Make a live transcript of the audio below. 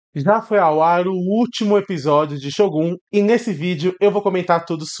Já foi ao ar o último episódio de Shogun e nesse vídeo eu vou comentar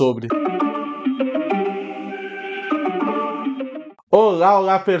tudo sobre.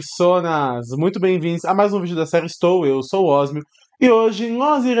 Olá, personas! Muito bem-vindos a mais um vídeo da série eu sou o Osmio, e hoje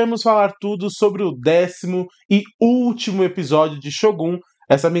nós iremos falar tudo sobre o 10º e último episódio de Shogun,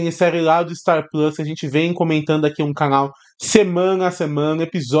 essa minissérie lá do Star Plus que a gente vem comentando aqui no canal semana a semana,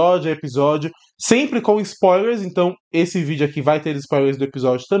 episódio a episódio, sempre com spoilers, então esse vídeo aqui vai ter spoilers do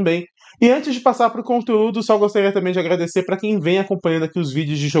episódio também. E antes de passar para o conteúdo, só gostaria também de agradecer para quem vem acompanhando aqui os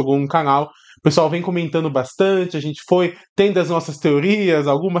vídeos de Shogun no canal. O pessoal vem comentando bastante, a gente foi tendo as nossas teorias,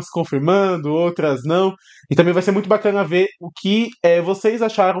 algumas confirmando, outras não. E também vai ser muito bacana ver o que vocês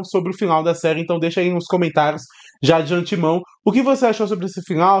acharam sobre o final da série, então deixa aí nos comentários já de antemão o que você achou sobre esse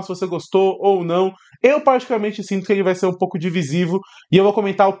final, se você gostou ou não. Eu particularmente sinto que ele vai ser um pouco divisivo e eu vou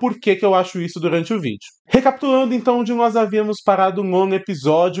comentar o porquê que eu acho isso durante o vídeo. Recapitulando então onde nós havíamos parado no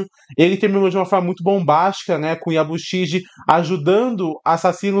episódio, ele terminou de uma forma muito bombástica, né, com Yabushiji ajudando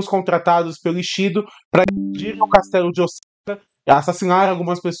assassinos contratados pelo Ishido para invadir o castelo de Osaka, assassinar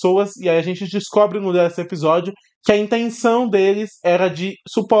algumas pessoas, e aí a gente descobre no décimo episódio que a intenção deles era de,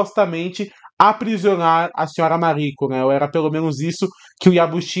 supostamente, aprisionar a senhora Mariko, né? Ou era pelo menos isso que o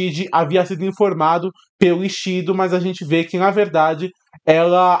Yabushiji havia sido informado pelo Ishido, mas a gente vê que, na verdade,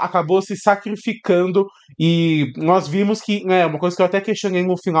 ela acabou se sacrificando, e nós vimos que, né, uma coisa que eu até questionei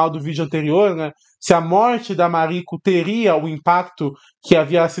no final do vídeo anterior, né, se a morte da Mariko teria o impacto que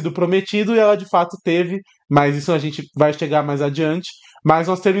havia sido prometido, e ela de fato teve, mas isso a gente vai chegar mais adiante. Mas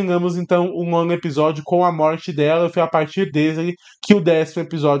nós terminamos então o 9º episódio com a morte dela, e foi a partir dele que o 10º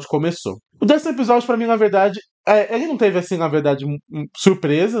episódio começou. O 10º episódio, pra mim, na verdade, ele não teve, assim, na verdade,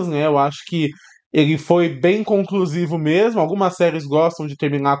 surpresas, né? Eu acho que ele foi bem conclusivo mesmo. Algumas séries gostam de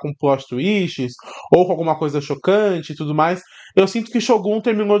terminar com plot twists ou com alguma coisa chocante e tudo mais. Eu sinto que Shogun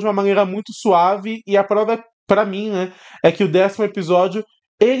terminou de uma maneira muito suave, e a prova, pra mim, né, é que o 10º episódio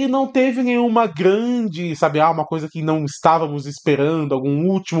ele não teve nenhuma grande, sabe, uma coisa que não estávamos esperando, algum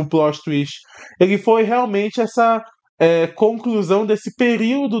último plot twist. Ele foi realmente essa conclusão desse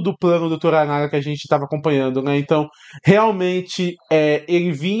período do plano do Toranaga que a gente estava acompanhando, né? Então, realmente,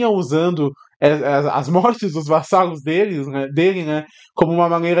 ele vinha usando as mortes dos vassalos dele, né, como uma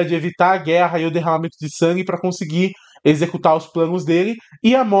maneira de evitar a guerra e o derramamento de sangue para conseguir executar os planos dele,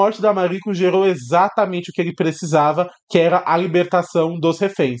 e a morte da Mariko gerou exatamente o que ele precisava, que era a libertação dos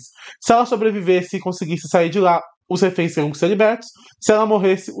reféns. Se ela sobrevivesse e conseguisse sair de lá, os reféns teriam que ser libertos. Se ela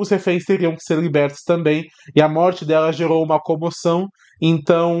morresse, os reféns teriam que ser libertos também, e a morte dela gerou uma comoção.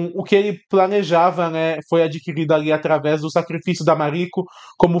 Então, o que ele planejava, né, foi adquirido ali através do sacrifício da Mariko,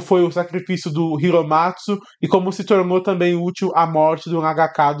 como foi o sacrifício do Hiromatsu, e como se tornou também útil a morte do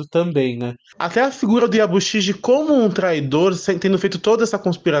Nagakado também, né. Até a figura do Yabushiji como um traidor, tendo feito toda essa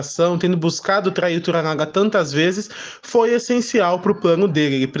conspiração, tendo buscado trair o Toranaga tantas vezes, foi essencial para o plano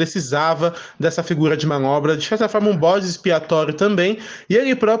dele. Ele precisava dessa figura de manobra, de certa forma um bode expiatório também, e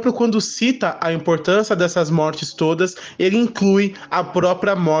ele próprio, quando cita a importância dessas mortes todas, ele inclui a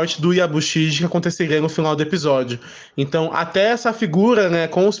própria morte do Yabushiji que aconteceria no final do episódio. Então, até essa figura, né,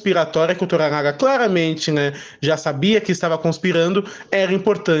 conspiratória que o Toranaga claramente, né, já sabia que estava conspirando, era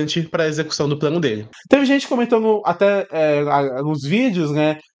importante para a execução do plano dele. Teve gente comentando até nos vídeos,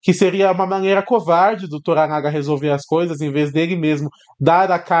 né, que seria uma maneira covarde do Toranaga resolver as coisas, em vez dele mesmo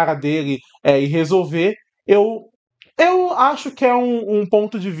dar a cara dele e resolver. Eu acho que é um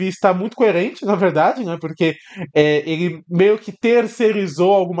ponto de vista muito coerente, na verdade, né? Porque ele meio que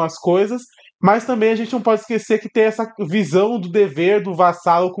terceirizou algumas coisas, mas também a gente não pode esquecer que tem essa visão do dever do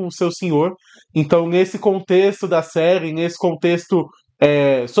vassalo com o seu senhor. Então, nesse contexto da série, nesse contexto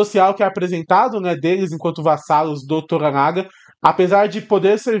social que é apresentado, né, deles enquanto vassalos do Toranaga, apesar de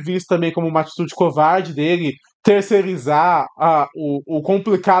poder ser visto também como uma atitude covarde dele, terceirizar o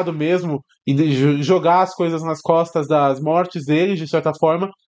complicado mesmo e jogar as coisas nas costas das mortes deles, de certa forma,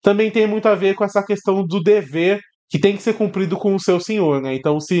 também tem muito a ver com essa questão do dever que tem que ser cumprido com o seu senhor, né?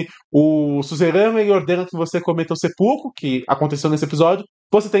 Então, se o suzerano ele ordena que você cometa o seppuku, que aconteceu nesse episódio,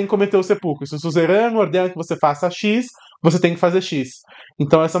 você tem que cometer o seppuku. Se o suzerano ordena que você faça X, você tem que fazer X.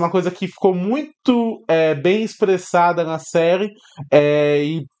 Então, essa é uma coisa que ficou muito bem expressada na série,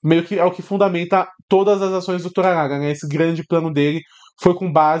 e meio que é o que fundamenta todas as ações do Toranaga, né? Esse grande plano dele foi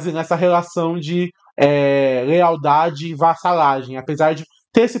com base nessa relação de lealdade e vassalagem. Apesar de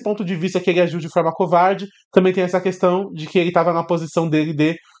ter esse ponto de vista que ele agiu de forma covarde, também tem essa questão de que ele estava na posição dele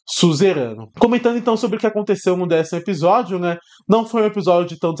de suzerano. Comentando então sobre o que aconteceu no 10º episódio, né? Não foi um episódio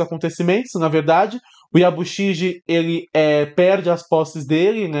de tantos acontecimentos, na verdade. O Yabushiji, ele perde as posses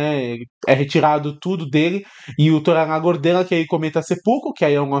dele, né? Ele é retirado tudo dele. E o Toranaga ordena que ele cometa seppuku, que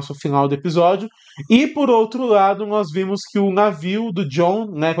aí é o nosso final do episódio. E por outro lado, nós vimos que o navio do John,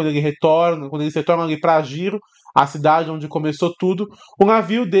 né? Quando eles retornam ali para Jiro, a cidade onde começou tudo, o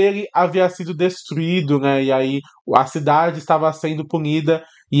navio dele havia sido destruído, né? E aí a cidade estava sendo punida.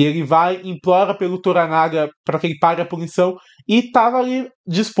 E ele vai, implora pelo Toranaga para que ele pague a punição e estava ali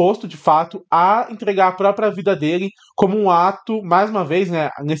disposto, de fato, a entregar a própria vida dele como um ato, mais uma vez, né,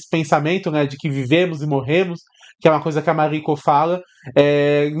 nesse pensamento, né, de que vivemos e morremos, que é uma coisa que a Mariko fala,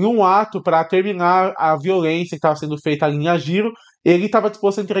 em um ato para terminar a violência que estava sendo feita ali em Ajiro. Ele estava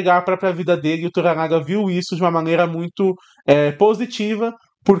disposto a entregar a própria vida dele e o Toranaga viu isso de uma maneira muito positiva,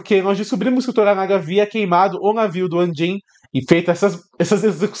 porque nós descobrimos que o Toranaga havia queimado o navio do Anjin e feito essas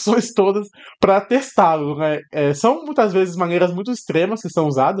execuções todas para testá-lo, né? São muitas vezes maneiras muito extremas que são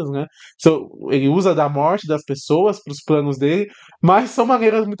usadas, né? Ele usa da morte das pessoas para os planos dele, mas são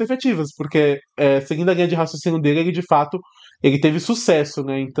maneiras muito efetivas, porque seguindo a linha de raciocínio dele, ele de fato ele teve sucesso,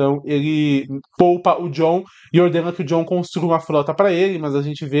 né? Então ele poupa o John e ordena que o John construa uma frota para ele, mas a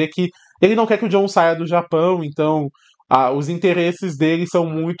gente vê que ele não quer que o John saia do Japão, então os interesses dele são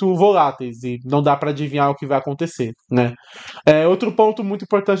muito voláteis e não dá para adivinhar o que vai acontecer, né? Outro ponto muito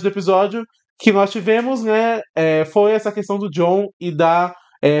importante do episódio que nós tivemos, né, foi essa questão do John e da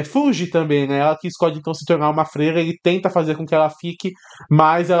Fuji também, né? Ela que escolhe então se tornar uma freira, ele tenta fazer com que ela fique,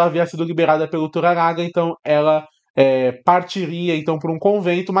 mas ela havia sido liberada pelo Toranaga, então ela partiria então para um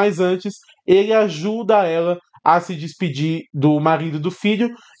convento, mas antes ele ajuda ela a se despedir do marido e do filho,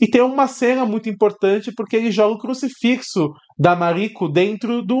 e tem uma cena muito importante porque ele joga o crucifixo da Mariko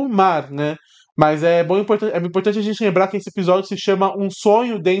dentro do mar, né? Mas é importante a gente lembrar que esse episódio se chama Um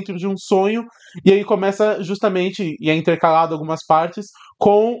Sonho Dentro de um Sonho, e aí começa justamente, e é intercalado algumas partes,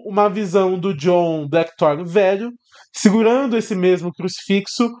 com uma visão do John Blackthorne velho, segurando esse mesmo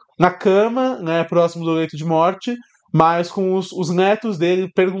crucifixo na cama, né, próximo do leito de morte, mas com os netos dele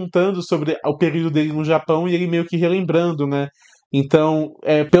perguntando sobre o período dele no Japão e ele meio que relembrando, né? Então,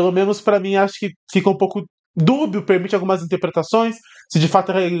 pelo menos para mim, acho que fica um pouco dúbio, permite algumas interpretações, se de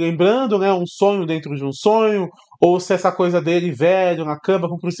fato era ele lembrando, né, um sonho dentro de um sonho, ou se essa coisa dele velho, na cama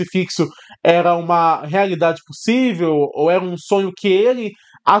com crucifixo, era uma realidade possível, ou era um sonho que ele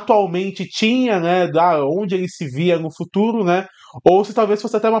atualmente tinha, né, onde ele se via no futuro, né, ou se talvez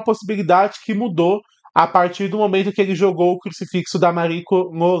fosse até uma possibilidade que mudou a partir do momento que ele jogou o crucifixo da Mariko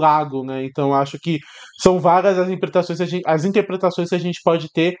no lago, né? Então acho que são várias as interpretações que a gente pode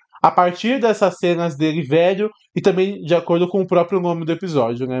ter a partir dessas cenas dele velho e também de acordo com o próprio nome do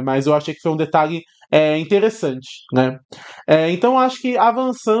episódio, né? Mas eu achei que foi um detalhe interessante, né? Então acho que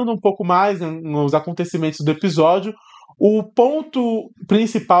avançando um pouco mais, né, nos acontecimentos do episódio, o ponto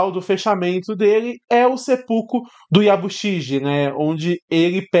principal do fechamento dele é o seppuku do Yabushiji, né? Onde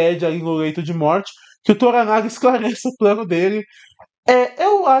ele pede ali no leito de morte que o Toranaga esclareça o plano dele.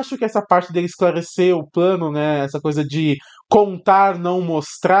 Eu acho que essa parte dele esclarecer o plano, né, essa coisa de contar, não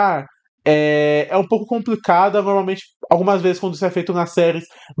mostrar, é um pouco complicada. Normalmente, algumas vezes, quando isso é feito nas séries,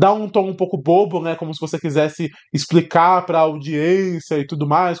 dá um tom um pouco bobo, né, como se você quisesse explicar para a audiência e tudo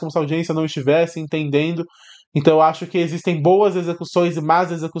mais, como se a audiência não estivesse entendendo. Então eu acho que existem boas execuções e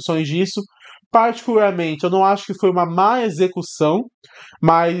más execuções disso. Particularmente, eu não acho que foi uma má execução,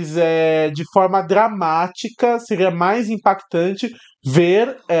 mas de forma dramática seria mais impactante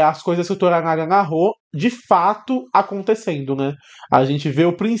ver as coisas que o Toranaga narrou de fato acontecendo, né? A gente vê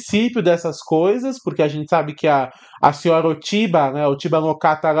o princípio dessas coisas, porque a gente sabe que a senhora Otiba, né, Otiba no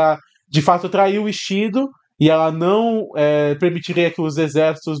Kata, ela de fato traiu o Ishido, e ela não permitiria que os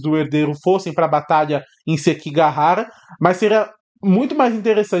exércitos do herdeiro fossem para a batalha em Sekigahara, mas seria muito mais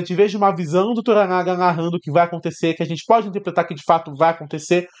interessante, em vez de uma visão do Toranaga narrando o que vai acontecer, que a gente pode interpretar que de fato vai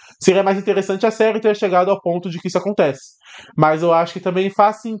acontecer, seria mais interessante a série ter chegado ao ponto de que isso acontece. Mas eu acho que também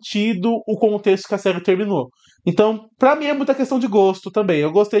faz sentido o contexto que a série terminou. Então, pra mim é muita questão de gosto também.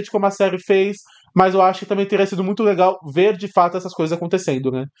 Eu gostei de como a série fez, mas eu acho que também teria sido muito legal ver de fato essas coisas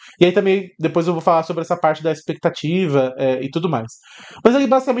acontecendo, né? E aí também, depois eu vou falar sobre essa parte da expectativa e tudo mais. Mas ele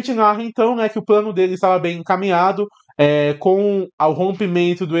basicamente narra, então, né, que o plano dele estava bem encaminhado, com o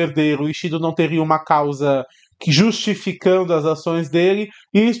rompimento do herdeiro, o Ishido não teria uma causa justificando as ações dele,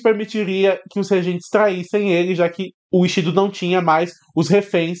 e isso permitiria que os regentes traíssem ele, já que o Ishido não tinha mais os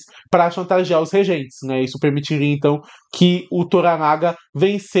reféns para chantagear os regentes, né? Isso permitiria, então, que o Toranaga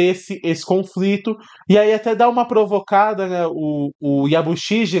vencesse esse conflito, e aí até dá uma provocada, né, o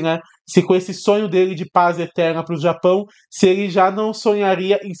Yabushiji, né, se com esse sonho dele de paz eterna para o Japão, se ele já não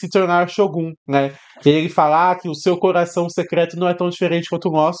sonharia em se tornar Shogun, né? E ele falar que o seu coração secreto não é tão diferente quanto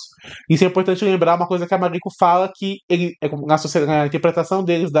o nosso. Isso é importante lembrar, uma coisa que a Mariko fala, que ele, na interpretação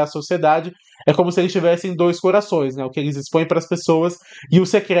deles da sociedade, é como se eles tivessem dois corações, né? O que eles expõem para as pessoas e o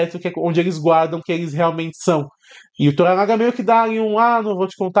secreto, que é onde eles guardam o que eles realmente são. E o Toranaga meio que dá ali não vou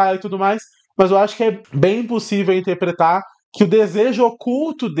te contar e tudo mais, mas eu acho que é bem possível interpretar que o desejo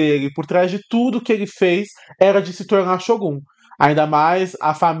oculto dele, por trás de tudo que ele fez, era de se tornar Shogun. Ainda mais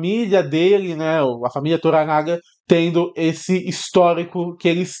a família dele, né, a família Toranaga, tendo esse histórico que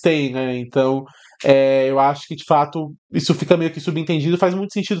eles têm, né? Então, eu acho que, de fato, isso fica meio que subentendido, faz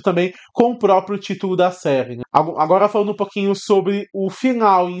muito sentido também com o próprio título da série, né? Agora, falando um pouquinho sobre o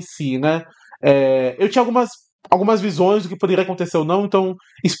final em si, né? Eu tinha algumas visões do que poderia acontecer ou não, então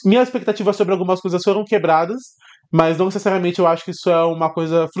minhas expectativas sobre algumas coisas foram quebradas, mas não necessariamente eu acho que isso é uma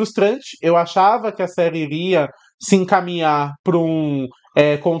coisa frustrante. Eu achava que a série iria se encaminhar para um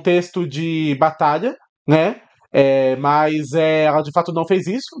contexto de batalha, né? Mas ela de fato não fez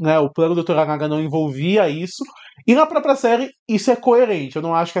isso, né? O plano do Toranaga não envolvia isso, e na própria série isso é coerente. Eu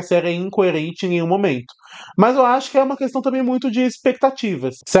não acho que a série é incoerente em nenhum momento, mas eu acho que é uma questão também muito de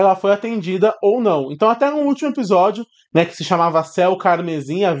expectativas, se ela foi atendida ou não. Então até no último episódio, né, que se chamava Céu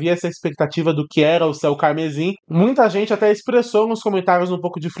Carmesim, havia essa expectativa do que era o Céu Carmesim. Muita gente até expressou nos comentários um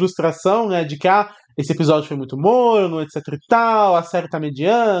pouco de frustração, né, de que esse episódio foi muito morno, etc e tal, a série tá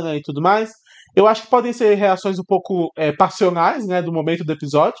mediana e tudo mais. Eu acho que podem ser reações um pouco passionais, né, do momento do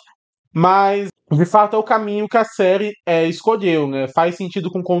episódio, mas de fato é o caminho que a série escolheu, né? Faz sentido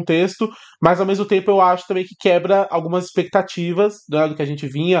com o contexto, mas ao mesmo tempo eu acho também que quebra algumas expectativas, né, do que a gente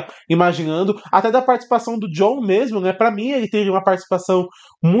vinha imaginando, até da participação do John mesmo, né? Para mim ele teve uma participação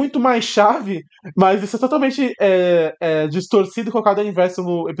muito mais chave, mas isso é totalmente distorcido e colocado ao inverso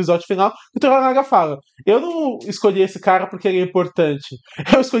no episódio final. O Toranaga fala: eu não escolhi esse cara porque ele é importante,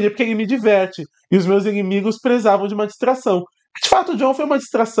 eu escolhi porque ele me diverte, e os meus inimigos precisavam de uma distração. De fato, o John foi uma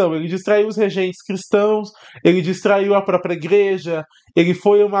distração. Ele distraiu os regentes cristãos, ele distraiu a própria igreja, ele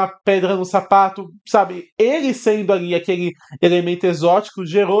foi uma pedra no sapato, sabe? Ele sendo ali aquele elemento exótico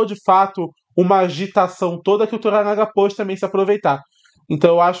gerou, de fato, uma agitação toda que o Toranaga pôde também se aproveitar.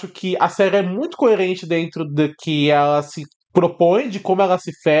 Então eu acho que a série é muito coerente dentro do que ela se propõe, de como ela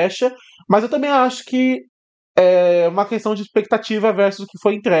se fecha, mas eu também acho que é uma questão de expectativa versus o que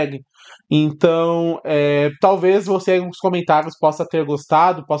foi entregue. Então, talvez você nos comentários possa ter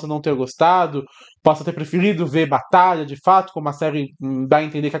gostado, possa não ter gostado, possa ter preferido ver batalha, de fato, como a série dá a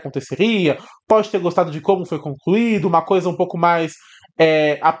entender que aconteceria, pode ter gostado de como foi concluído, uma coisa um pouco mais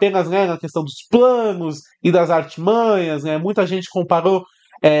apenas, né, na questão dos planos e das artimanhas, né? Muita gente comparou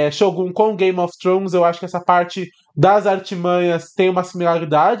Shogun com Game of Thrones. Eu acho que essa parte das artimanhas tem uma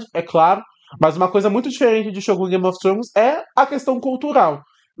similaridade, é claro, mas uma coisa muito diferente de Shogun e Game of Thrones é a questão cultural,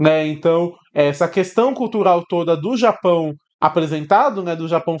 né? Então, essa questão cultural toda do Japão apresentado, né, do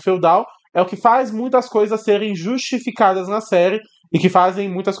Japão feudal, é o que faz muitas coisas serem justificadas na série e que fazem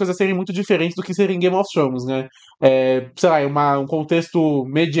muitas coisas serem muito diferentes do que seria em Game of Thrones, né? Sei lá, um contexto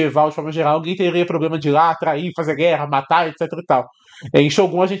medieval de forma geral, alguém teria problema de ir lá, atrair, fazer guerra, matar, etc e tal. Em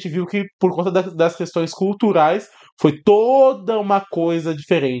Shogun a gente viu que, por conta das questões culturais, foi toda uma coisa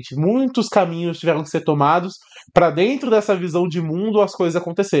diferente. Muitos caminhos tiveram que ser tomados para, dentro dessa visão de mundo, as coisas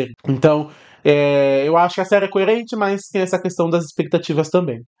acontecerem. Então, eu acho que a série é coerente, mas tem essa questão das expectativas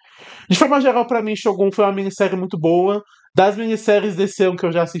também. De forma geral, para mim, Shogun foi uma minissérie muito boa. Das minisséries desse ano que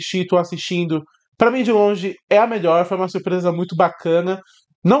eu já assisti, tô assistindo, para mim, de longe, é a melhor. Foi uma surpresa muito bacana.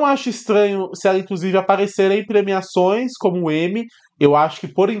 Não acho estranho se ela, inclusive, aparecer em premiações como o Emmy. Eu acho que,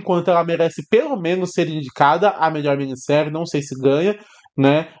 por enquanto, ela merece pelo menos ser indicada a melhor minissérie. Não sei se ganha,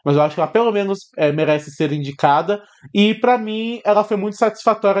 né? Mas eu acho que ela pelo menos merece ser indicada. E pra mim ela foi muito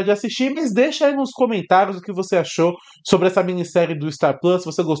satisfatória de assistir. Mas deixa aí nos comentários o que você achou sobre essa minissérie do Star Plus. Se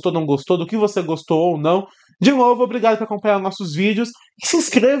você gostou, não gostou, do que você gostou ou não. De novo, obrigado por acompanhar nossos vídeos. E se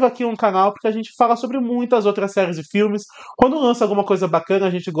inscreva aqui no canal, porque a gente fala sobre muitas outras séries e filmes. Quando lança alguma coisa bacana,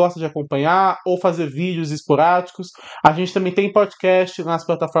 a gente gosta de acompanhar ou fazer vídeos esporádicos. A gente também tem podcast nas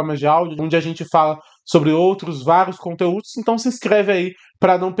plataformas de áudio, onde a gente fala sobre outros vários conteúdos. Então se inscreve aí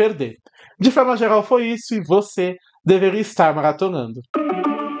para não perder. De forma geral foi isso, e você deveria estar maratonando.